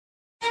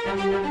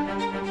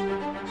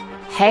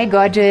Hey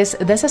gorgeous,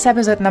 this is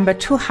episode number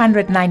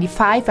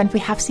 295 and we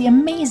have the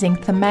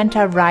amazing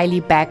Samantha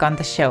Riley back on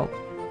the show.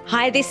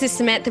 Hi, this is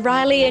Samantha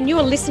Riley and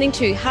you're listening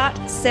to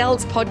Heart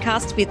Sells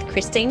Podcast with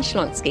Christine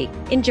Schlonski.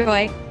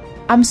 Enjoy.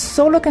 I'm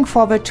so looking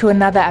forward to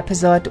another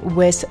episode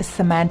with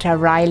Samantha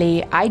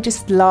Riley. I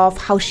just love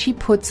how she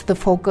puts the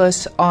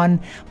focus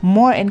on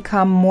more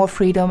income, more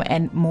freedom,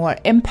 and more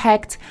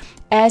impact.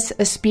 As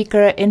a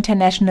speaker,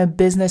 international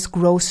business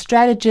growth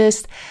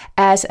strategist,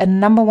 as a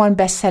 #1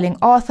 best-selling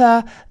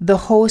author, the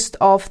host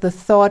of the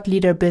Thought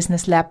Leader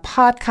Business Lab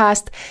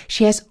podcast,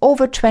 she has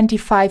over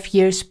 25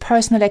 years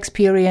personal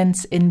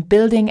experience in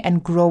building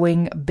and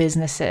growing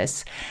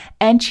businesses.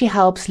 And she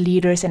helps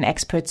leaders and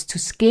experts to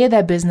scale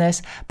their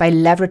business by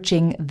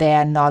leveraging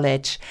their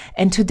knowledge.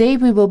 And today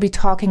we will be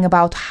talking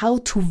about how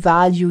to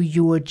value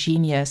your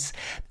genius.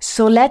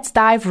 So let's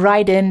dive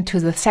right into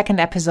the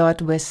second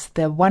episode with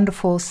the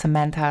wonderful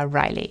Samantha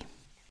Riley.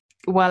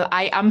 Well,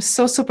 I am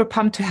so super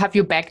pumped to have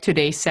you back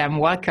today, Sam.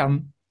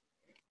 Welcome.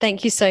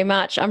 Thank you so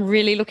much. I'm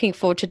really looking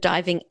forward to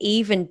diving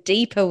even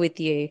deeper with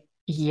you.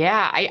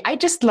 Yeah, I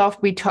just love,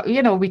 we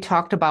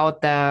talked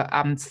about the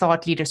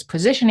Thought Leaders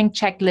Positioning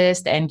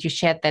Checklist, and you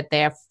shared that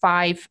there are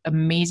 5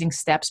 amazing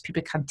steps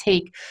people can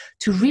take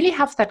to really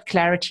have that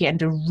clarity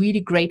and a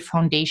really great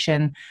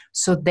foundation.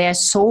 So their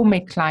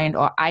soulmate client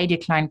or ideal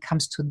client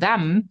comes to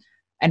them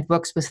and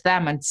works with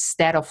them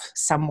instead of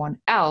someone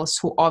else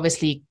who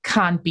obviously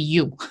can't be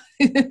you.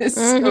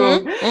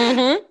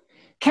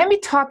 Can we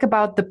talk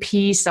about the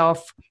piece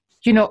of,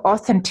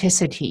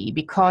 authenticity?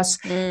 Because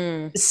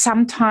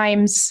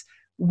sometimes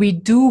we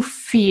do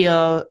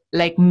feel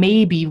like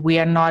maybe we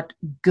are not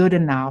good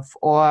enough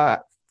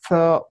or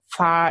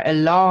far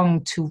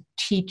along to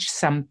teach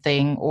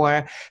something,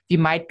 or we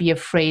might be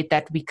afraid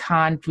that we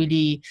can't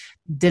really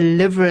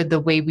deliver the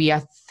way we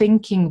are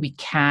thinking we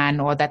can,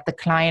 or that the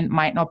client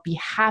might not be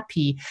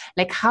happy.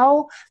 Like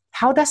how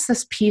does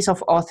this piece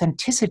of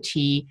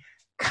authenticity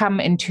come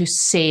into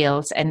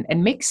sales and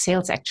make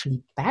sales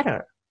actually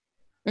better?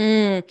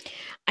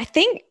 I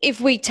think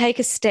if we take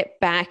a step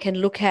back and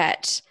look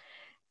at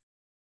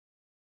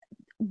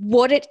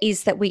what it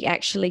is that we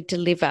actually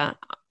deliver,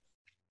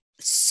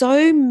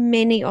 so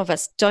many of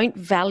us don't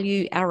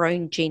value our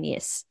own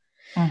genius.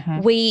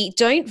 We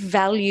don't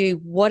value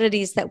what it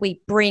is that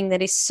we bring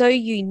that is so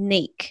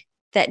unique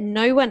that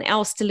no one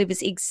else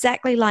delivers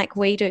exactly like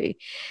we do.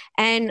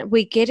 And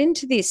we get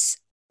into this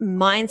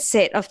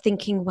mindset of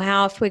thinking,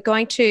 wow, if we're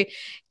going to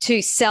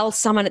sell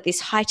someone at this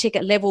high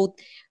ticket level,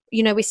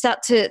 we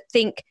start to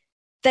think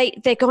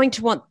they're going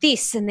to want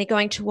this and they're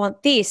going to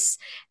want this.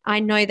 I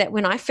know that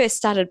when I first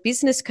started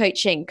business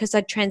coaching, because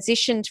I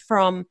transitioned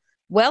from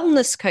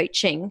wellness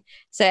coaching.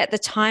 So at the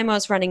time I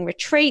was running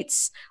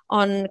retreats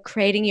on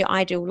creating your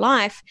ideal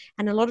life,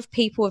 and a lot of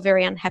people were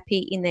very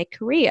unhappy in their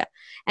career.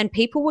 And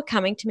people were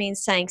coming to me and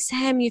saying,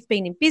 Sam, you've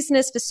been in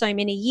business for so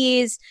many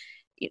years.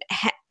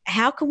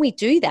 How can we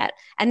do that?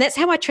 And that's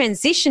how I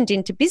transitioned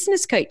into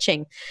business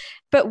coaching.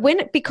 But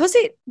because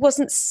it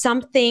wasn't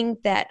something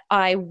that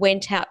I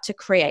went out to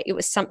create, it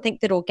was something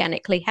that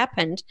organically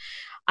happened,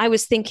 I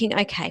was thinking,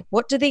 okay,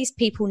 what do these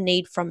people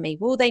need from me?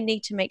 Well, they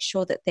need to make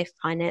sure that their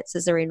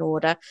finances are in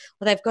order,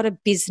 or they've got a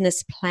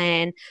business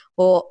plan,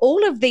 or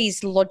all of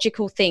these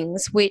logical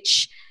things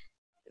which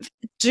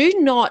do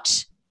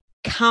not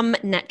come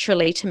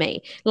naturally to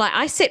me. Like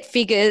I set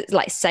figures,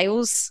 like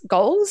sales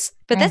goals,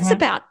 but that's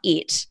about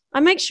it. I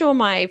make sure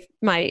my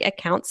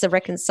accounts are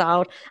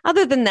reconciled.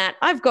 Other than that,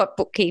 I've got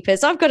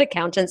bookkeepers, I've got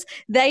accountants,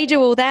 they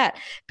do all that.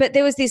 But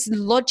there was this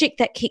logic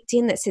that kicked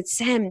in that said,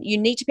 Sam, you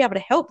need to be able to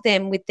help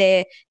them with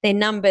their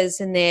numbers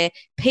and their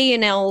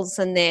P&Ls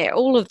and their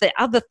all of the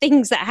other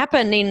things that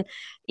happen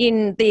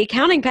in the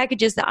accounting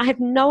packages that I have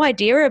no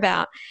idea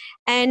about.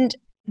 And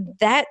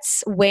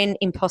that's when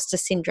imposter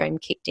syndrome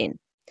kicked in.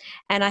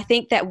 And I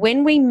think that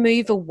when we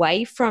move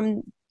away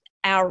from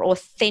our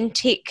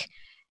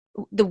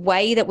the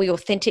way that we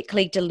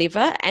authentically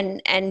deliver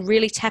and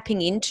really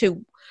tapping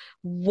into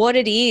what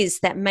it is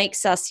that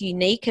makes us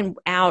unique and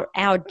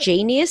our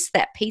genius,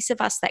 that piece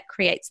of us that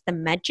creates the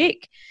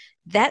magic,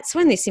 that's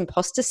when this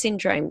imposter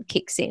syndrome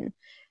kicks in.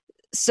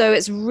 So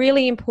it's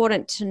really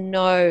important to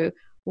know,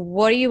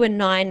 what are you a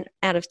 9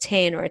 out of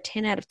 10 or a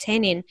 10 out of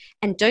 10 in,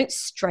 and don't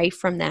stray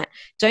from that.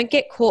 Don't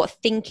get caught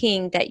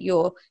thinking that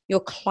your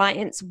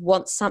clients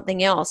want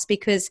something else,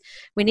 because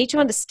we need to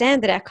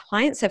understand that our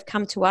clients have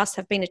come to us,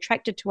 have been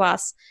attracted to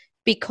us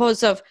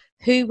because of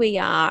who we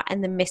are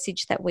and the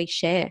message that we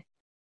share.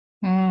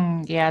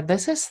 Yeah,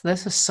 this is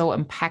so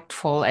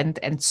impactful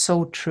and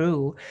so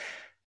true.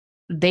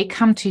 They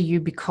come to you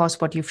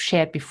because what you've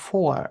shared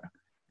before.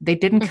 They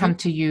didn't come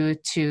to you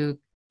to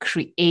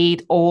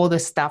create all the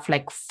stuff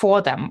like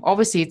for them.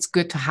 Obviously, it's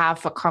good to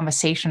have a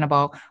conversation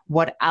about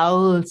what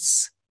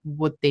else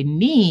would they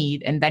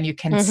need, and then you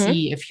can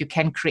see if you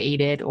can create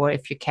it, or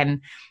if you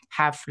can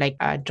have like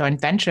a joint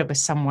venture with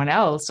someone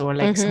else, or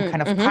like some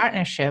kind of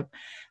partnership.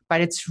 But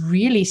it's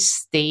really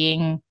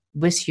staying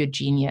with your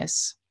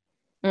genius.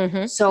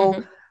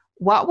 So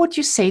what would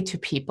you say to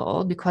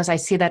people? Because I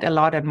see that a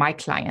lot in my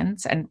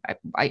clients, and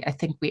I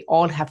think we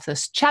all have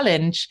this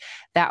challenge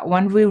that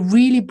when we're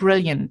really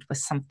brilliant with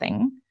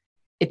something,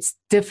 it's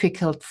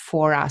difficult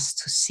for us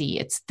to see.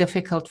 It's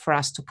difficult for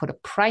us to put a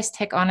price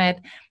tag on it.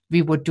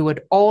 We would do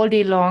it all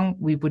day long.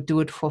 We would do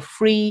it for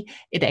free.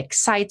 It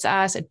excites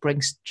us. It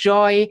brings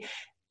joy.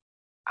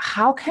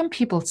 How can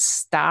people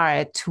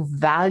start to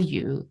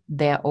value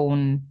their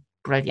own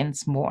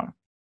brilliance more?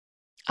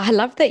 I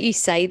love that you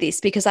say this,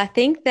 because I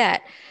think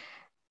that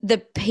the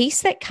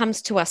piece that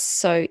comes to us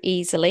so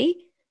easily,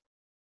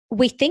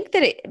 we think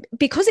that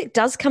because it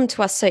does come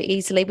to us so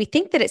easily, we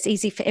think that it's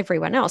easy for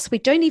everyone else. We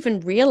don't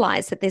even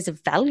realize that there's a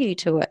value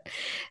to it.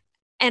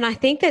 And I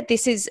think that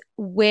this is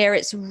where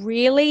it's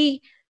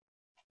really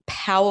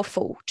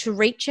powerful to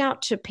reach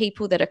out to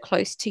people that are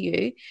close to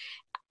you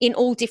in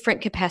all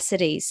different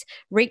capacities.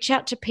 Reach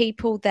out to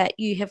people that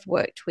you have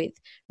worked with,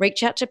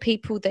 reach out to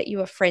people that you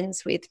are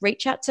friends with,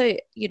 reach out to,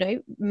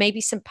 maybe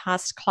some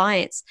past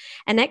clients,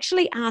 and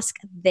actually ask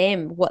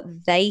them what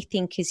they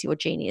think is your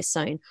genius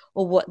zone,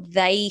 or what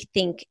they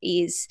think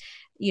is,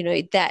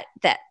 that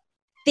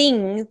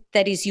thing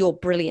that is your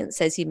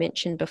brilliance, as you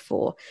mentioned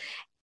before.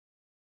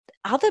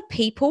 Other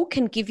people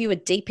can give you a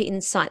deeper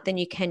insight than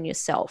you can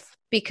yourself,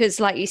 because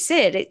like you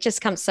said, it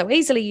just comes so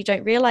easily, you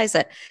don't realize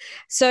it.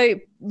 So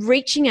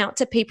reaching out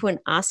to people and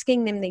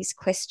asking them these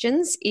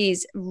questions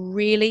is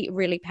really,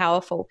 really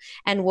powerful,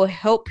 and will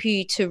help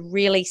you to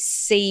really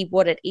see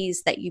what it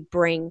is that you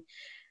bring.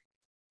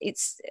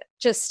 It's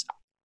just,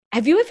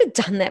 have you ever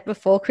done that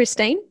before,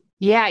 Christine?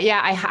 Yeah,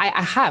 I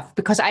have,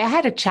 because I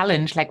had a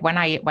challenge. Like when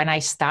I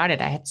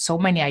started, I had so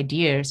many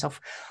ideas of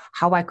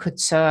how I could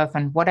serve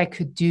and what I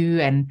could do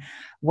and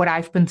what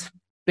I've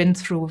been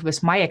through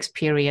with my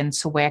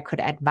experience, so where I could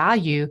add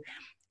value.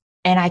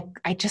 And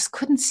I just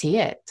couldn't see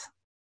it.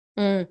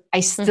 I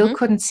still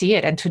couldn't see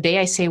it. And today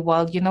I say,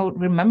 well,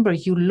 remember,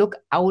 you look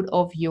out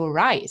of your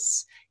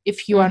eyes.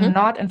 If you are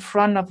not in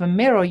front of a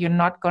mirror, you're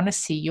not going to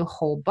see your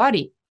whole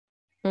body.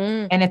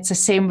 And it's the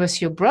same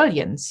with your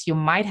brilliance. You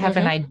might have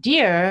an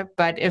idea,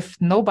 but if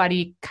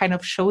nobody kind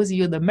of shows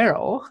you the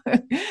mirror,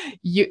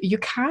 you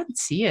can't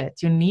see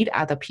it. You need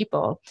other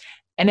people.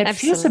 And it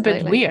feels a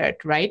bit weird,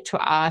 right, to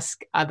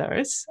ask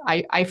others.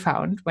 I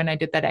found when I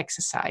did that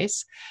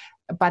exercise.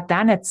 But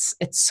then it's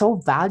so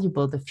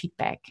valuable, the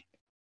feedback.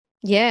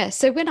 Yeah.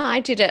 So when I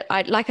did it,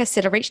 like I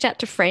said, I reached out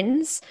to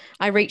friends.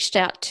 I reached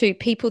out to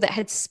people that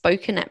had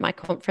spoken at my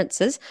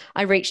conferences.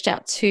 I reached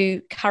out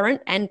to current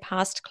and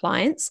past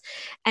clients.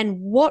 And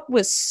what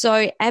was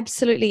so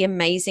absolutely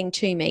amazing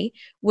to me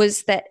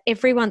was that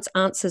everyone's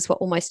answers were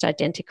almost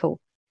identical.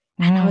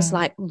 And I was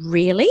like,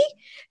 really?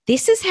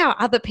 This is how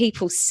other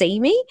people see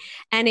me?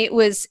 And it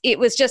was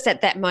just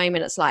at that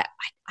moment, it's like,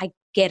 I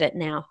get it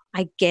now.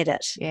 I get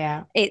it.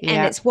 Yeah.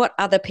 And it's what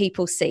other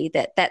people see,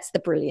 that's the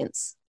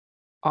brilliance.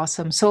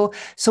 Awesome. So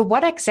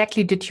what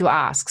exactly did you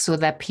ask so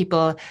that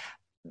people,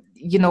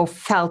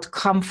 felt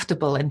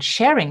comfortable in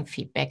sharing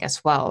feedback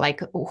as well?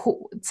 Like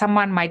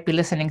someone might be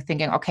listening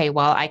thinking, okay,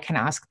 well, I can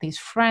ask these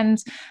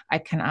friends, I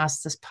can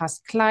ask this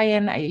past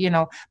client,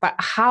 but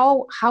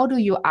how do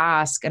you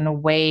ask in a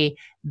way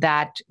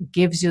that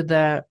gives you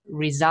the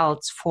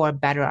results for a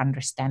better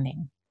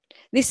understanding?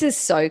 This is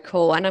so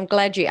cool. And I'm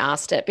glad you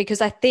asked it,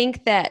 because I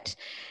think that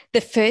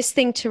the first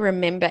thing to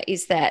remember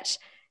is that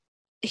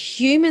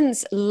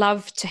humans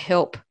love to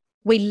help.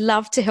 We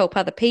love to help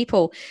other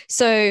people.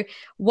 So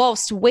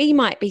whilst we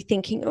might be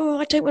thinking, oh,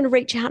 I don't want to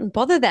reach out and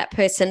bother that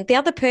person, the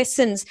other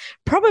person's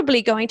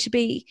probably going to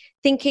be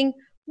thinking,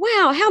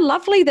 wow, how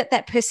lovely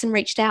that person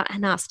reached out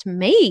and asked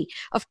me.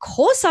 Of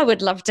course, I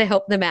would love to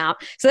help them out.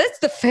 So that's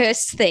the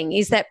first thing,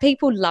 is that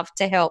people love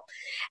to help.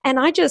 And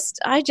I just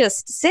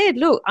said,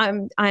 look,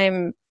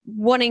 I'm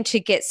wanting to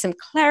get some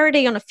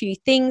clarity on a few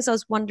things. I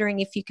was wondering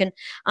if you can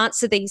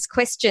answer these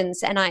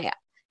questions.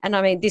 And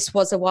I mean, this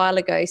was a while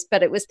ago,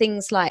 but it was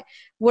things like,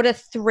 what are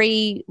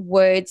 3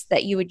 words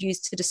that you would use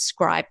to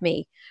describe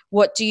me?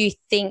 What do you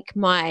think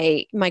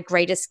my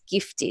greatest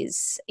gift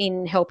is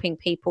in helping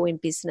people in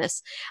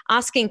business?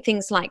 Asking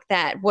things like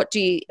that. What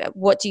do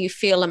you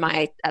feel are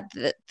my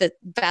the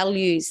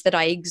values that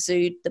I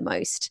exude the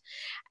most?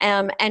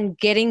 And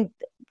getting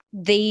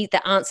the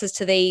answers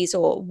to these,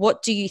 or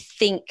what do you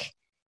think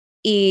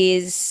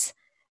is,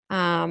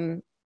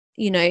 one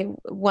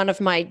of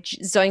my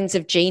zones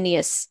of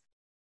genius?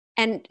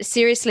 And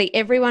seriously,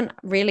 everyone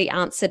really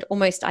answered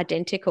almost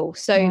identical.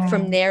 So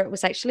from there, it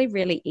was actually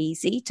really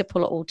easy to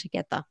pull it all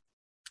together.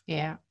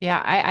 Yeah.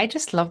 I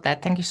just love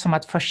that. Thank you so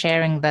much for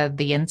sharing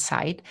the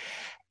insight.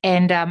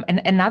 And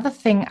another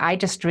thing I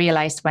just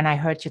realized when I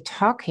heard you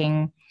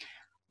talking,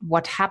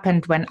 what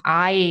happened when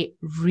I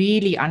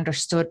really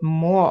understood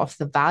more of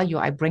the value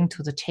I bring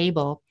to the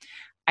table.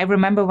 I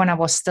remember when I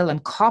was still in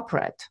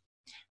corporate.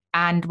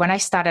 And when I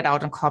started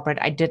out in corporate,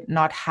 I did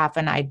not have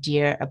an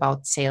idea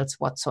about sales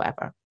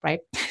whatsoever,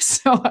 right?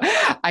 So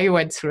I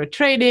went through a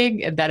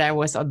training, and then I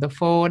was on the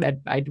phone,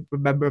 and I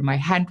remember my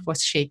hand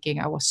was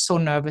shaking. I was so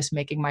nervous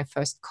making my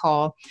first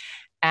call.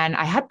 And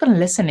I had been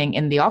listening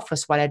in the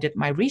office while I did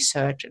my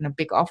research in a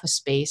big office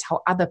space,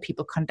 how other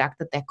people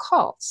conducted their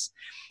calls.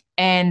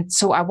 And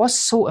so I was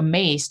so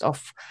amazed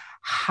of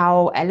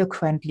how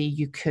eloquently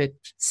you could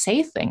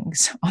say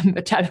things on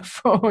the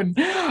telephone.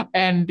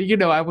 And,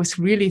 I was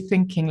really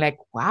thinking like,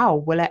 wow,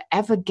 will I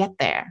ever get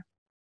there?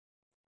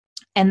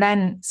 And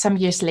then some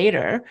years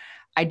later,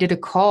 I did a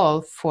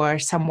call for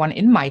someone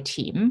in my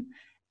team,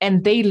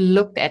 and they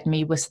looked at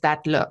me with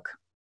that look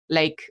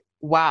like,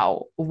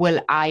 wow, will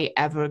I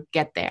ever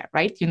get there?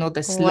 Right?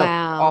 This look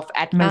of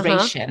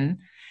admiration.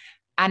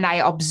 And I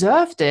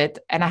observed it,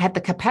 and I had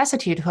the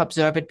capacity to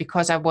observe it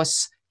because I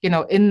was,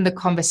 in the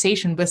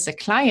conversation with the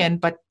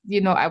client. But,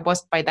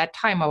 by that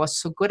time, I was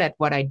so good at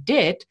what I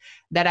did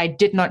that I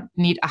did not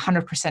need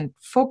 100%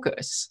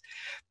 focus.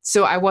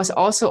 So I was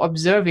also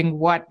observing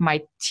what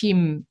my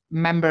team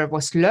member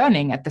was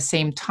learning at the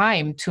same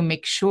time to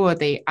make sure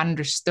they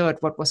understood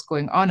what was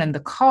going on in the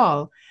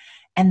call.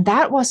 And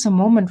that was a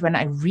moment when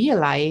I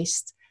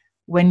realized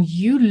when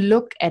you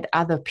look at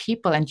other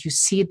people and you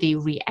see the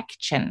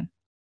reaction,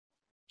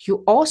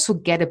 you also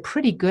get a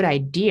pretty good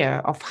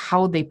idea of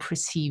how they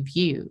perceive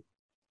you.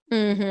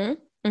 Mm-hmm.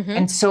 Mm-hmm.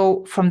 And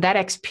so from that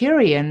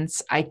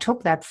experience, I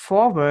took that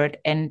forward.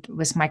 And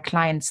with my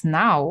clients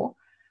now,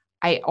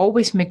 I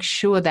always make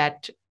sure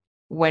that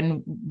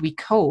when we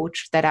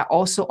coach, that I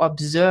also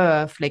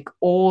observe like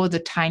all the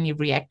tiny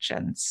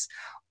reactions,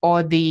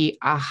 or the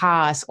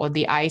ahas, or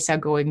the eyes are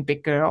going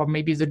bigger, or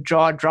maybe the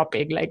jaw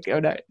dropping, like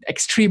an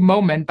extreme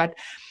moment, but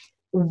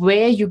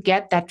where you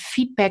get that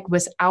feedback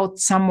without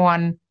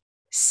someone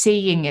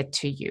saying it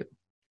to you.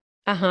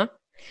 Uh-huh.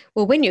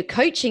 Well, when you're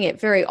coaching, it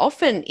very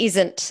often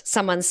isn't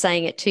someone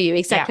saying it to you.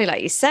 Exactly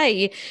like you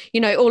say,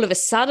 all of a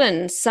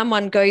sudden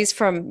someone goes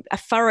from a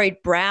furrowed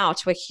brow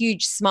to a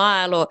huge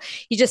smile, or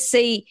you just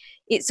see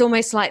it's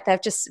almost like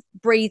they've just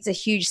breathed a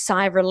huge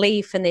sigh of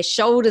relief and their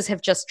shoulders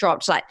have just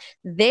dropped. Like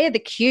they're the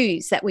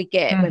cues that we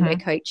get when we're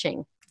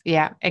coaching.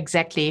 Yeah,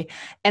 exactly.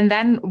 And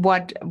then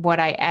what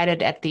I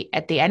added at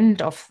the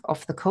end of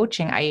the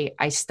coaching,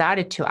 I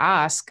started to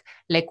ask,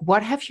 like,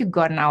 what have you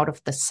gotten out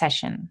of the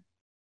session?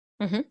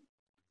 Mm-hmm.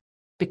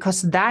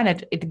 Because then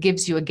it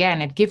gives you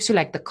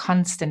like the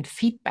constant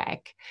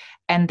feedback,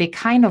 and they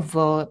kind of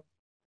will,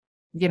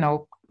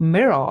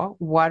 mirror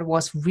what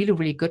was really,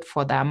 really good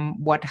for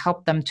them, what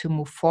helped them to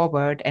move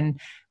forward. And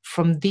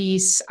from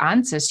these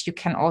answers, you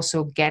can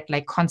also get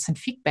like constant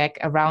feedback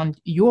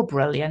around your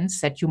brilliance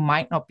that you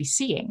might not be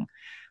seeing.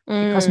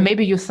 Because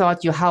maybe you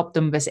thought you helped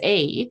them with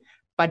A,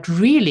 but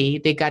really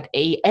they got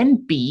A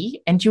and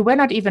B, and you were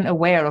not even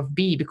aware of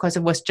B because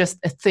it was just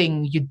a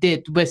thing you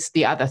did with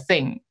the other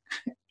thing.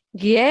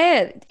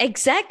 Yeah,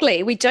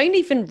 exactly. We don't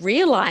even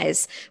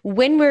realize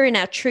when we're in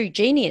our true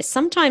genius.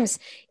 Sometimes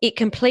it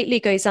completely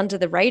goes under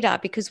the radar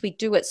because we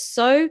do it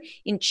so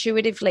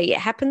intuitively. It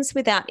happens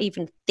without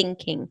even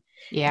thinking.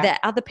 That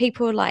other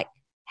people are like,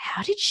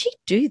 how did she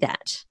do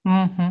that?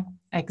 Mm-hmm.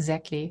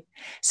 Exactly.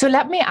 So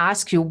let me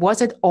ask you,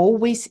 was it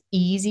always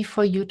easy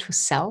for you to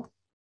sell?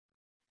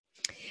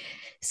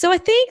 So I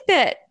think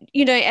that,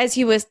 as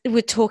you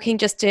were talking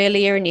just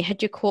earlier, and you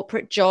had your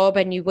corporate job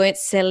and you weren't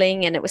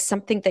selling, and it was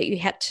something that you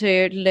had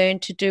to learn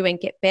to do and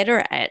get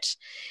better at.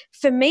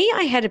 For me,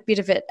 I had a bit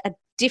of a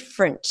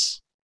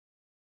different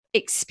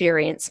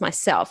experience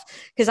myself,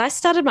 because I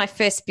started my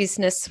first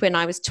business when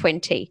I was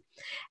 20,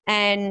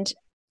 and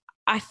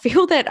I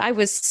feel that I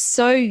was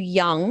so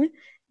young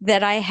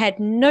that I had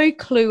no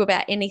clue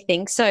about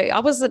anything. So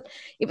it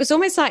was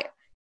almost like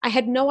I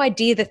had no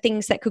idea the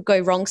things that could go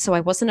wrong, so I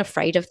wasn't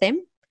afraid of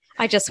them.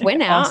 I just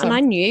went out and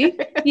I knew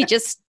you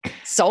just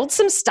sold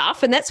some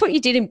stuff, and that's what you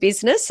did in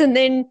business. And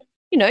then,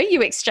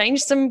 you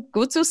exchanged some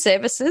goods or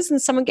services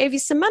and someone gave you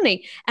some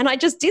money. And I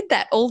just did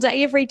that all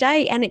day, every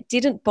day, and it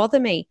didn't bother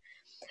me.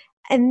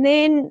 And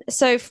then,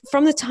 so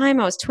from the time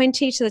I was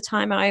 20 to the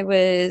time I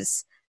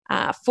was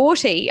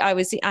 40,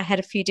 I had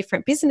a few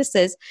different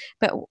businesses.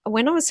 But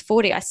when I was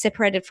 40, I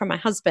separated from my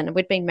husband, and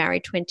we'd been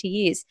married 20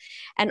 years.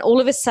 And all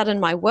of a sudden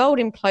my world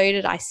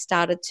imploded. I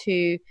started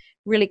to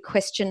really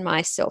question my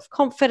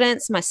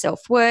self-confidence, my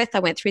self-worth. I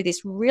went through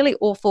this really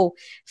awful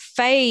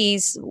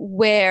phase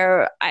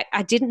where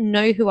I didn't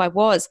know who I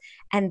was.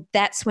 And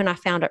that's when I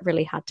found it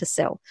really hard to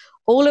sell.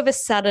 All of a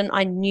sudden,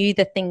 I knew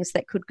the things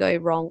that could go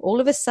wrong. All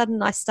of a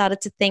sudden, I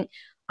started to think,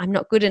 I'm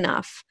not good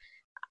enough.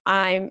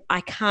 I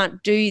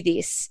can't do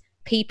this.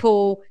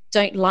 People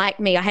don't like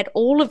me. I had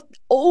all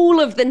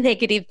of the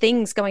negative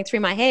things going through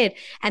my head.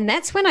 And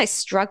that's when I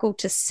struggled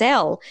to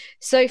sell.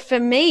 So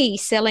for me,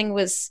 selling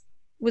was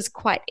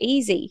quite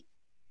easy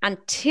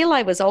until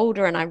I was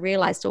older and I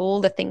realized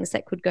all the things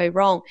that could go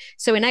wrong.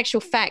 So in actual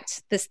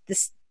fact,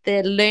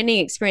 the learning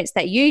experience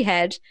that you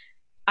had,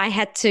 I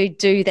had to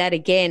do that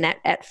again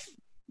at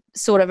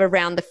sort of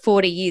around the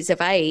 40 years of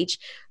age,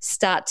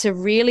 start to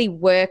really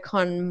work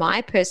on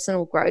my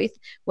personal growth,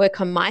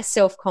 work on my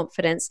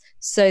self-confidence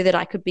so that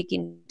I could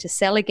begin to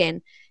sell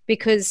again.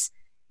 Because,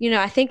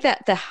 I think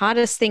that the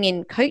hardest thing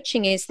in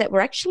coaching is that we're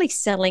actually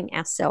selling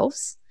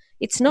ourselves.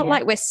 It's not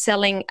like we're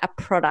selling a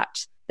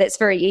product that's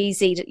very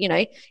easy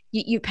to,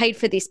 you paid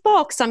for this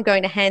box, I'm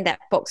going to hand that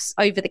box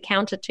over the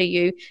counter to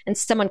you and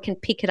someone can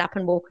pick it up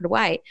and walk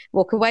away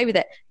with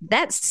it.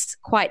 That's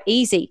quite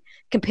easy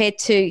compared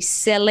to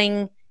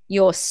selling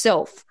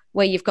yourself,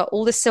 where you've got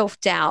all the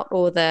self-doubt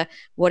or the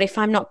what if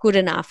I'm not good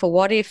enough, or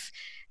what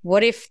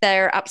if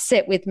they're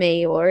upset with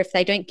me, or if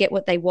they don't get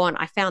what they want.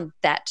 I found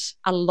that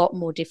a lot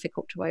more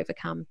difficult to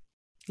overcome.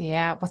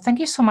 Yeah, well, thank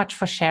you so much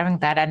for sharing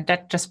that. And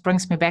that just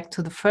brings me back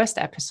to the first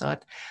episode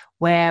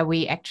where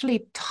we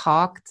actually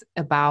talked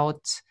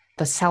about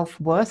the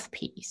self-worth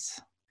piece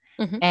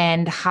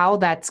and how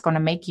that's going to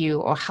make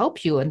you or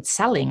help you in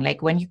selling.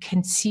 Like when you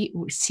can see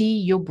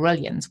your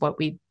brilliance, what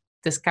we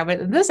discovered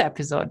in this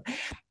episode,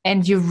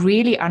 and you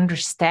really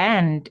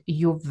understand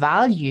your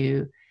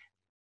value,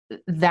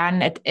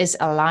 then it is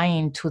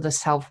aligned to the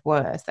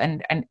self-worth.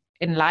 And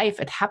in life,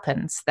 it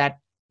happens that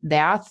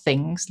there are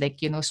things like,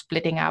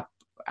 splitting up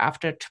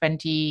after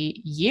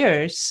 20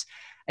 years.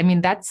 I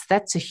mean, that's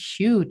a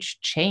huge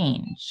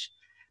change.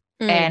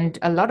 And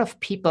a lot of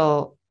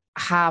people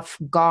have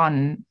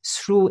gone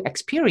through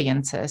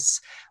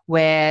experiences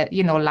where,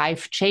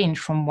 life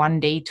changed from one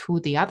day to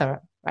the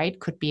other, right?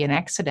 Could be an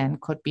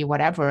accident, could be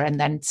whatever. And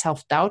then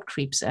self-doubt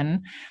creeps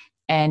in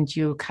and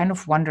you kind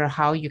of wonder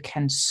how you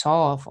can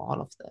solve all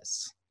of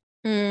this.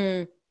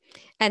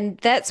 And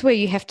that's where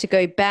you have to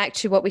go back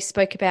to what we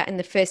spoke about in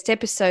the first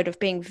episode of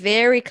being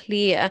very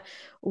clear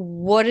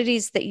what it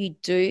is that you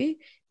do,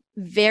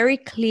 very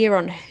clear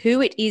on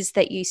who it is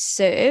that you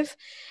serve.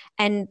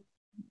 And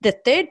the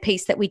third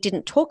piece that we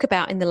didn't talk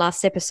about in the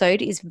last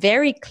episode is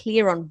very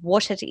clear on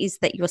what it is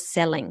that you're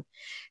selling.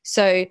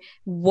 So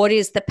what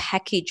is the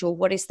package, or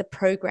what is the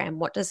program?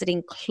 What does it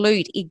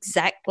include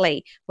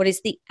exactly? What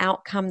is the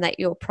outcome that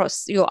your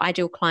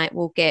ideal client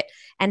will get?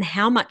 And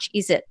how much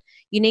is it?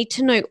 You need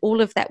to know all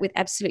of that with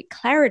absolute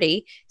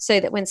clarity so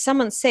that when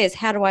someone says,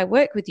 how do I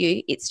work with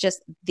you? It's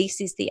just,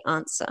 this is the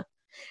answer.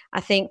 I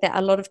think that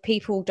a lot of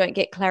people don't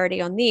get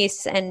clarity on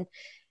this, and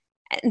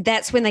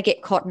that's when they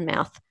get cotton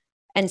mouth.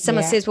 And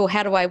someone says, well,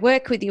 how do I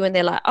work with you? And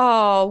they're like,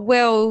 oh,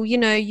 well,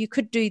 you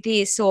could do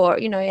this, or,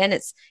 and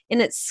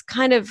it's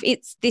kind of,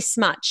 it's this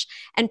much.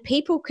 And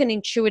people can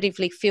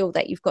intuitively feel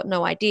that you've got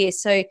no idea.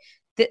 So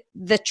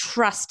the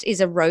trust is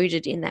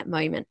eroded in that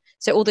moment.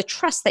 So all the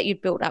trust that you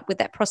built up with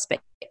that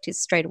prospect is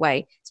straight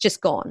away, it's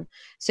just gone.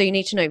 So you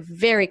need to know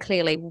very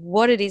clearly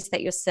what it is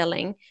that you're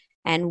selling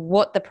and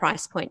what the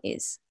price point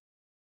is.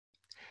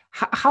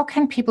 How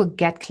can people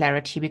get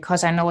clarity?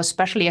 Because I know,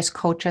 especially as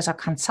coaches or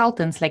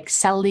consultants, like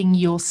selling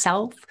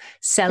yourself,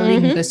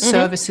 selling the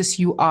services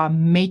you are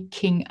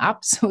making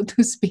up, so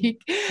to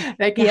speak.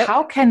 Like,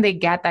 how can they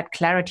get that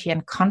clarity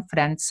and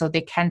confidence so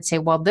they can say,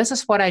 well, this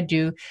is what I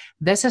do.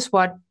 This is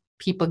what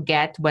people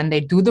get when they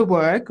do the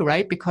work,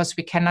 right? Because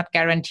we cannot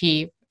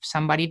guarantee if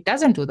somebody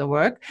doesn't do the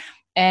work.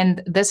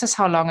 And this is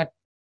how long it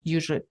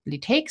usually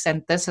takes.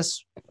 And this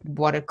is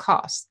what it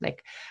costs.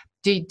 Like,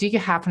 do you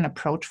have an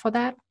approach for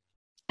that?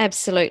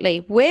 Absolutely.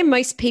 Where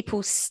most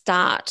people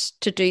start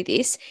to do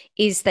this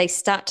is they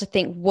start to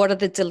think, what are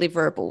the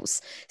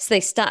deliverables? So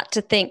they start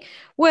to think,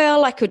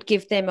 well, I could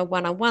give them a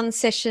one-on-one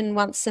session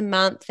once a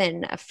month,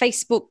 and a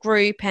Facebook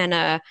group, and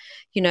a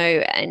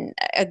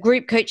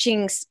group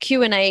coaching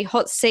Q&A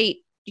hot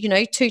seat,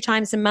 2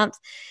 times a month.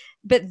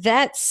 But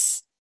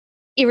that's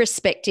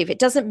irrespective. It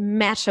doesn't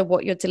matter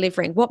what you're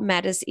delivering. What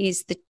matters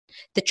is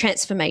the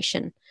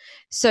transformation.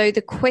 So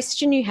the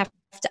question you have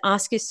to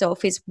ask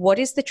yourself is, what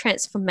is the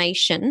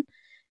transformation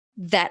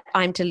that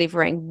I'm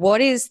delivering? What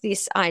is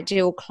this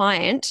ideal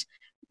client?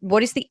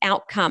 What is the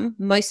outcome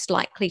most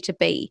likely to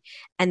be?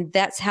 And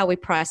that's how we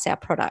price our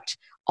product,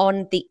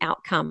 on the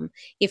outcome.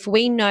 If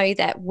we know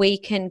that we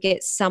can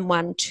get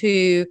someone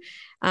to,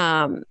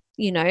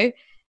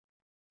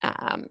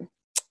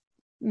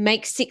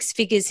 make 6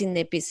 figures in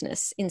their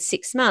business in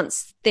 6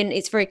 months, then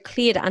it's very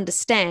clear to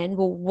understand,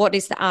 well, what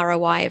is the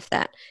ROI of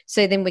that?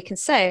 So then we can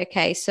say,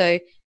 okay, so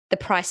the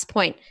price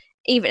point,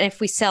 even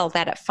if we sell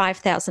that at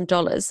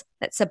 $5,000,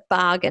 that's a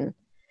bargain.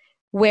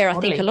 Where I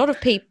think a lot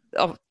of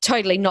people,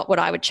 totally not what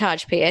I would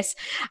charge, PS.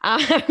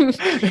 But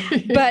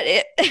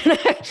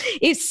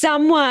if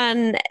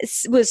someone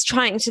was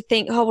trying to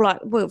think, well,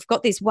 we've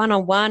got this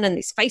one-on-one and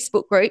this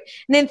Facebook group,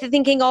 and then they're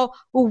thinking, well,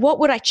 what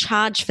would I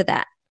charge for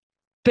that?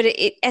 But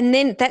and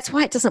then that's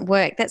why it doesn't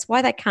work. That's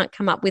why they can't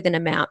come up with an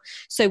amount.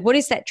 So what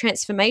is that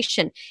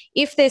transformation?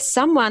 If there's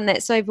someone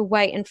that's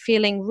overweight and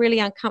feeling really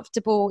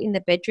uncomfortable in the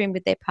bedroom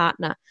with their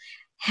partner,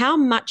 how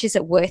much is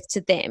it worth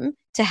to them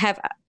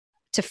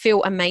to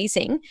feel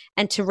amazing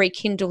and to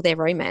rekindle their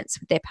romance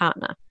with their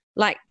partner?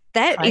 Like,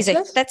 that's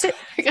it.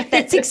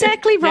 That's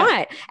exactly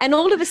right. And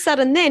all of a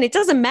sudden then it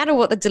doesn't matter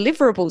what the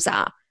deliverables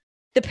are.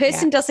 The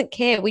person doesn't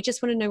care. We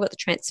just want to know what the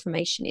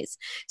transformation is.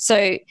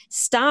 So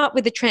start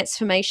with the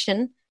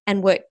transformation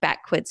and work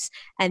backwards.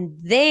 And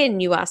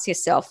then you ask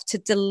yourself, to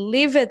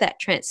deliver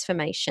that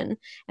transformation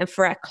and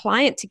for our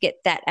client to get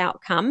that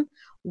outcome,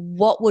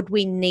 what would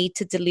we need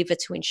to deliver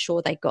to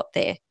ensure they got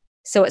there?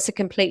 So it's a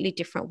completely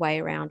different way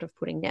around of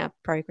putting our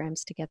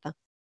programs together.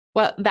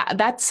 Well,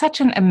 that's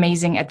such an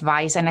amazing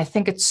advice. And I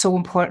think it's so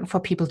important for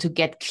people to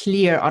get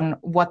clear on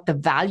what the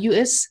value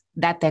is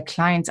that their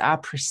clients are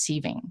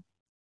perceiving.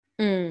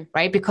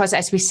 Right? Because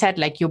as we said,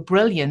 like your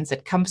brilliance,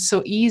 it comes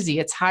so easy.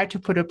 It's hard to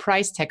put a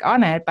price tag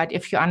on it. But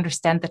if you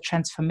understand the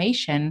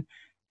transformation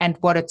and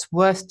what it's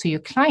worth to your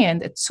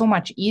client, it's so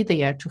much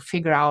easier to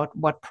figure out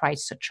what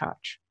price to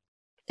charge.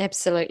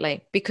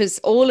 Absolutely. Because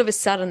all of a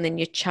sudden then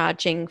you're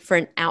charging for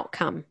an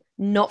outcome,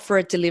 not for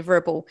a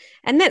deliverable.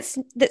 And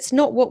that's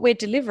not what we're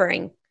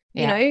delivering.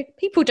 You know,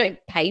 people don't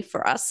pay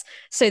for us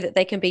so that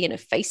they can be in a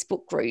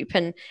Facebook group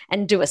and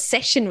do a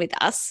session with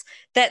us.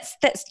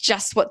 That's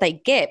just what they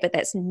get, but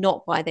that's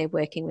not why they're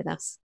working with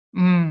us.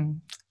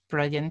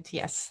 Brilliant.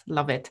 Yes,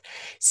 love it.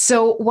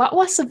 So what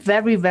was the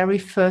very, very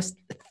first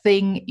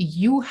thing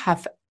you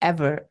have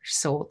ever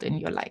sold in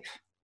your life?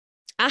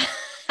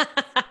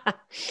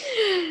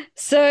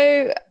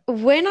 So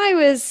when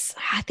I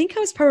think I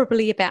was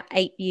probably about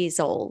 8 years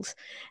old,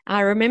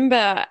 I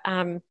remember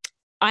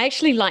I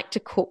actually like to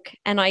cook,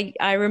 and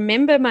I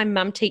remember my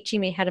mum teaching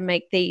me how to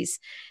make these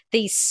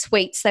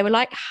sweets. They were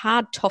like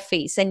hard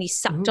toffees, and you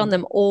sucked on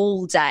them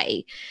all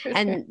day.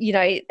 And, you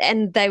know,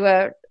 and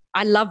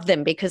I loved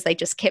them because they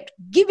just kept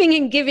giving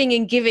and giving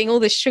and giving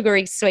all this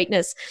sugary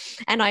sweetness.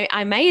 And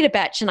I made a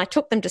batch and I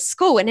took them to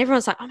school, and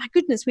everyone's like, oh my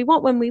goodness, we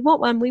want one, we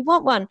want one, we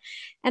want one.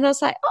 And I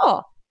was like,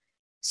 oh,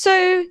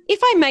 so if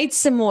I made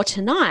some more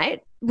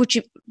tonight,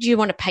 do you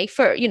want to pay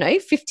for,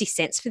 50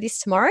 cents for this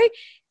tomorrow?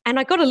 And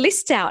I got a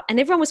list out and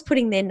everyone was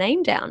putting their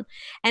name down.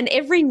 And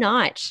every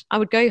night I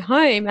would go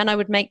home and I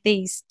would make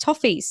these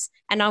toffees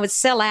and I would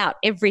sell out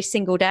every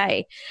single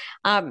day.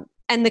 And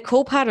the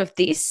cool part of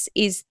this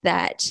is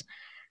that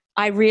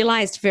I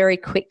realized very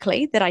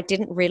quickly that I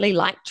didn't really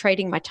like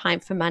trading my time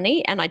for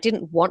money, and I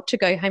didn't want to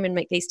go home and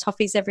make these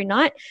toffees every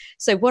night.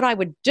 So what I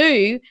would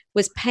do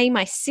was pay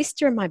my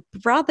sister and my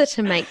brother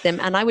to make them,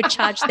 and I would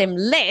charge them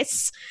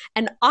less,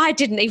 and I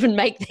didn't even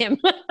make them.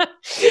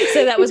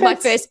 So that was my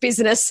first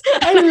business.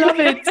 I love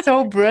it. It's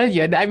so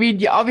brilliant. I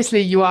mean,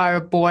 obviously you are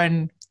a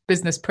born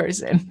business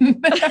person.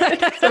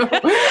 So,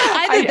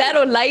 either that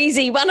or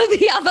lazy, one or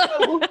the other.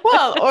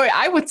 Well, or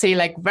I would say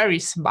like very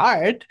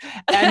smart.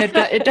 And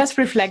it does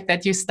reflect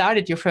that you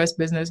started your first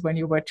business when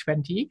you were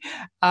 20,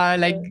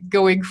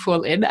 going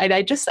full in. And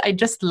I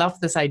just love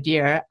this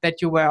idea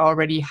that you were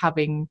already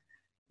having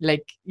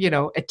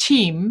a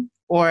team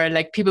or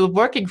like people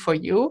working for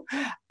you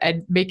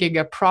and making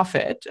a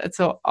profit. It's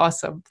so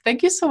awesome.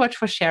 Thank you so much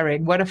for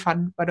sharing. What a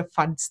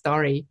fun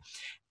story.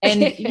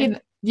 And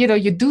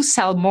you do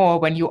sell more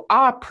when you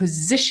are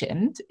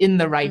positioned in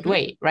the right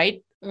way,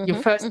 right? Your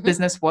first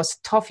business was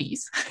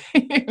toffees.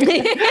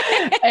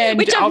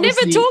 Which I've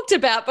never talked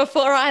about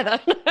before either.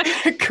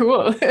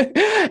 Cool.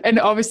 And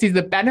obviously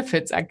the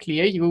benefits are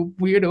clear. You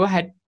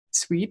had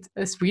sweet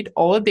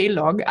all day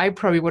long. I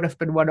probably would have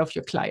been one of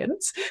your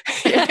clients.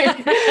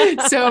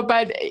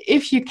 But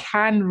if you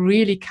can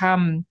really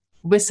come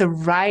with the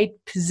right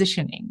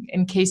positioning,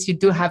 in case you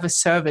do have a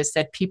service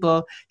that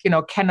people,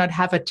 cannot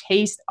have a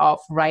taste of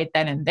right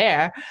then and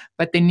there,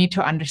 but they need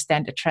to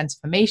understand the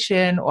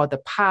transformation or the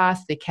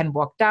path they can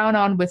walk down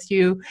on with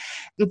you.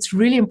 It's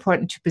really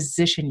important to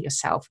position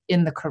yourself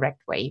in the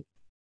correct way.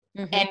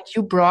 And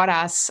you brought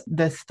us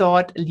the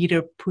Thought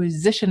Leader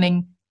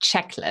Positioning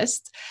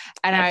Checklist.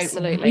 And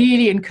Absolutely. I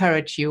really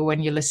encourage you,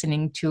 when you're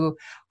listening, to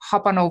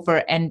hop on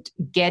over and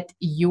get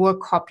your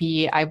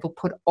copy. I will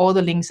put all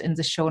the links in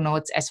the show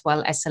notes, as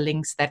well as the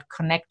links that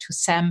connect to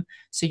Sam,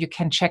 so you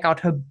can check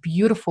out her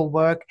beautiful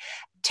work.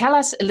 Tell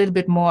us a little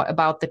bit more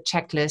about the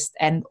checklist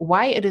and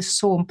why it is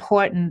so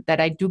important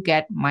that I do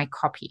get my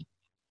copy.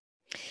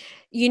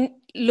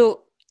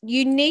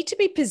 You need to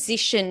be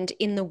positioned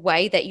in the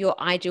way that your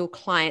ideal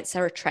clients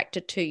are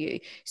attracted to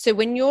you. So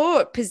when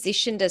you're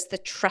positioned as the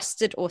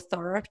trusted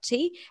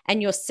authority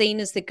and you're seen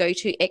as the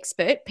go-to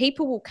expert,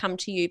 people will come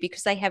to you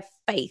because they have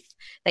faith.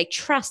 They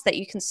trust that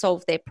you can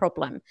solve their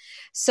problem.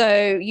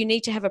 So you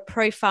need to have a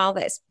profile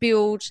that's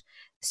built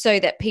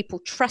so that people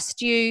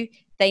trust you.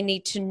 They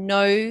need to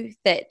know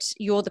that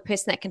you're the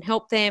person that can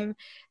help them.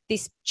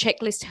 This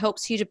checklist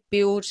helps you to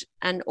build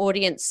an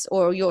audience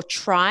or your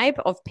tribe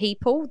of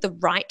people, the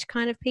right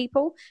kind of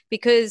people,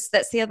 because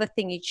that's the other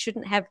thing. You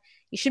shouldn't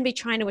be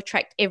trying to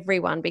attract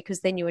everyone,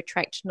 because then you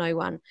attract no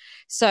one.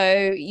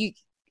 So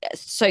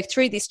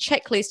through this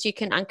checklist, you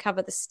can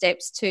uncover the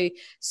steps to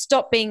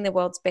stop being the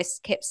world's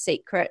best kept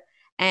secret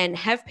and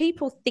have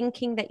people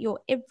thinking that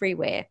you're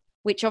everywhere,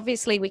 which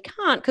obviously we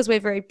can't because we're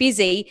very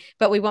busy,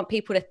 but we want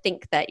people to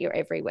think that you're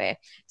everywhere.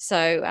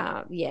 So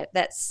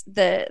that's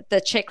the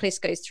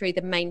checklist goes through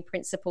the main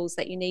principles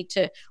that you need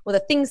to, or the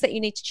things that you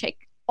need to check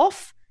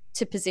off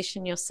to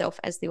position yourself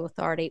as the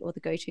authority or the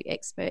go-to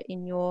expert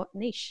in your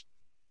niche.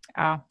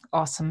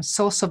 Awesome.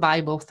 So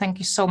valuable. Thank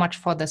you so much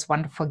for this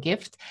wonderful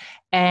gift.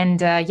 And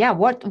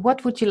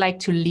what would you like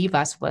to leave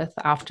us with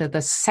after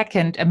the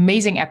second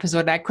amazing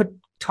episode? I could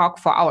talk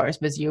for hours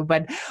with you,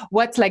 but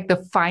what's like the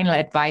final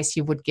advice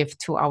you would give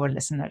to our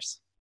listeners?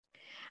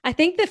 I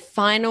think the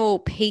final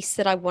piece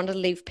that I want to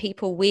leave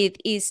people with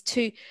is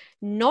to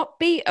not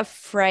be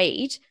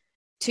afraid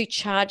to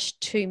charge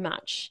too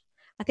much.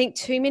 I think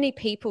too many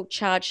people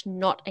charge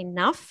not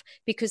enough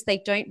because they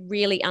don't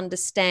really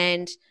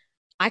understand.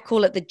 I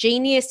call it the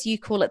genius, you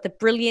call it the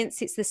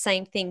brilliance. It's the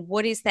same thing.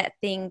 What is that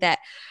thing that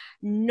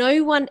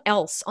no one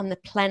else on the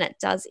planet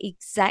does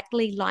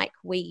exactly like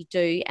we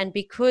do? And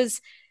because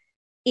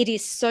it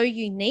is so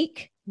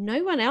unique,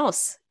 no one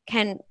else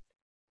can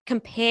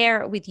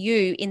compare with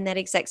you in that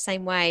exact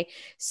same way.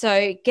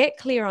 So get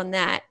clear on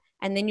that,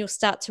 and then you'll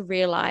start to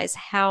realize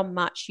how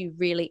much you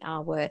really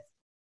are worth.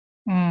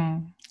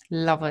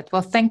 Love it.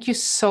 Well, thank you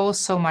so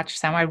much,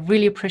 Sam. I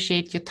really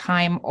appreciate your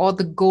time, all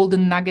the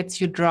golden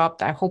nuggets you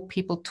dropped. I hope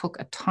people took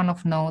a ton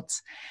of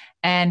notes.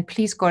 And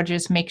please,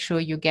 gorgeous, make sure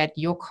you get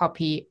your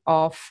copy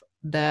of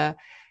the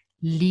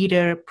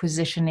Leader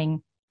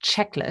Positioning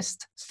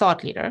Checklist,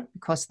 Thought Leader,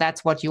 because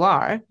that's what you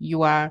are.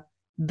 You are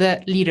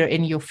the leader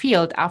in your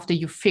field after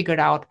you figured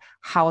out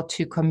how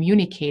to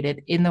communicate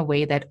it in a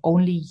way that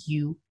only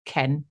you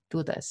can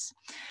do this.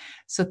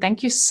 So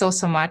thank you so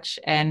much.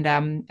 And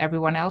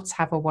everyone else,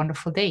 have a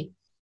wonderful day.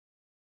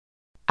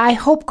 I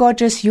hope,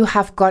 gorgeous, you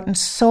have gotten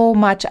so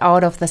much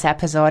out of this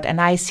episode. And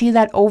I see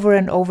that over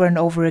and over and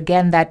over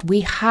again, that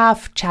we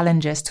have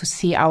challenges to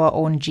see our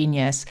own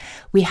genius.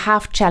 We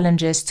have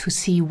challenges to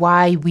see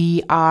why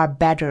we are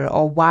better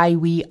or why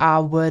we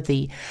are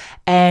worthy.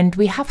 And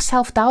we have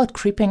self-doubt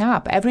creeping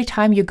up. Every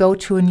time you go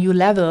to a new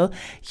level,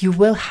 you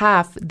will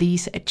have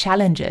these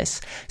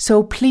challenges.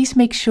 So please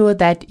make sure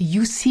that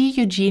you see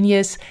your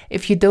genius.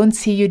 If you don't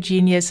see your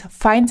genius,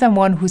 find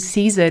someone who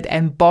sees it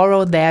and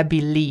borrow their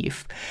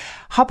belief.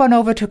 Hop on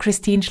over to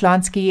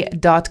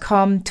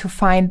christineschlonski.com to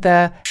find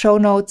the show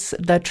notes,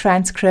 the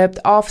transcript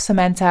of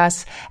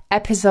Samantha's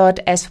episode,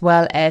 as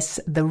well as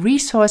the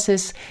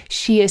resources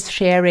she is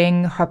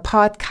sharing, her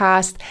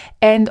podcast,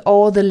 and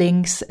all the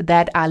links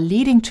that are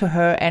leading to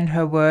her and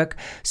her work,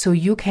 so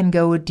you can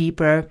go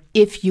deeper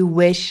if you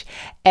wish,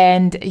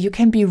 and you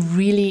can be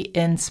really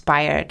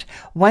inspired.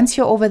 Once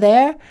you're over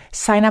there,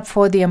 sign up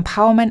for the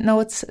empowerment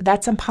notes.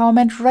 That's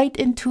empowerment right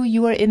into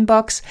your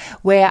inbox,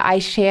 where I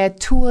share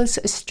tools,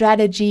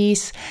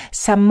 strategies,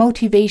 some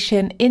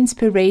motivation,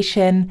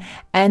 inspiration,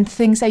 and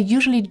things I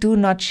usually do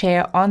not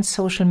share on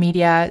social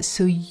media.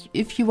 So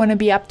if you want to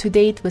be up to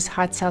date with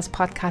Heart Sells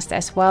Podcast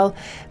as well,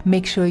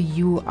 make sure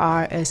you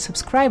are a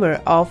subscriber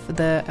of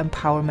the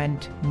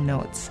empowerment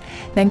notes.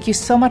 Thank you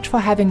so much for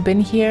having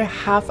been here.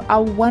 Have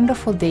a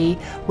wonderful day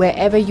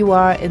wherever you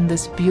are in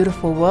this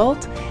beautiful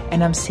world.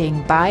 And I'm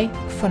saying bye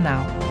for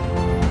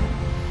now.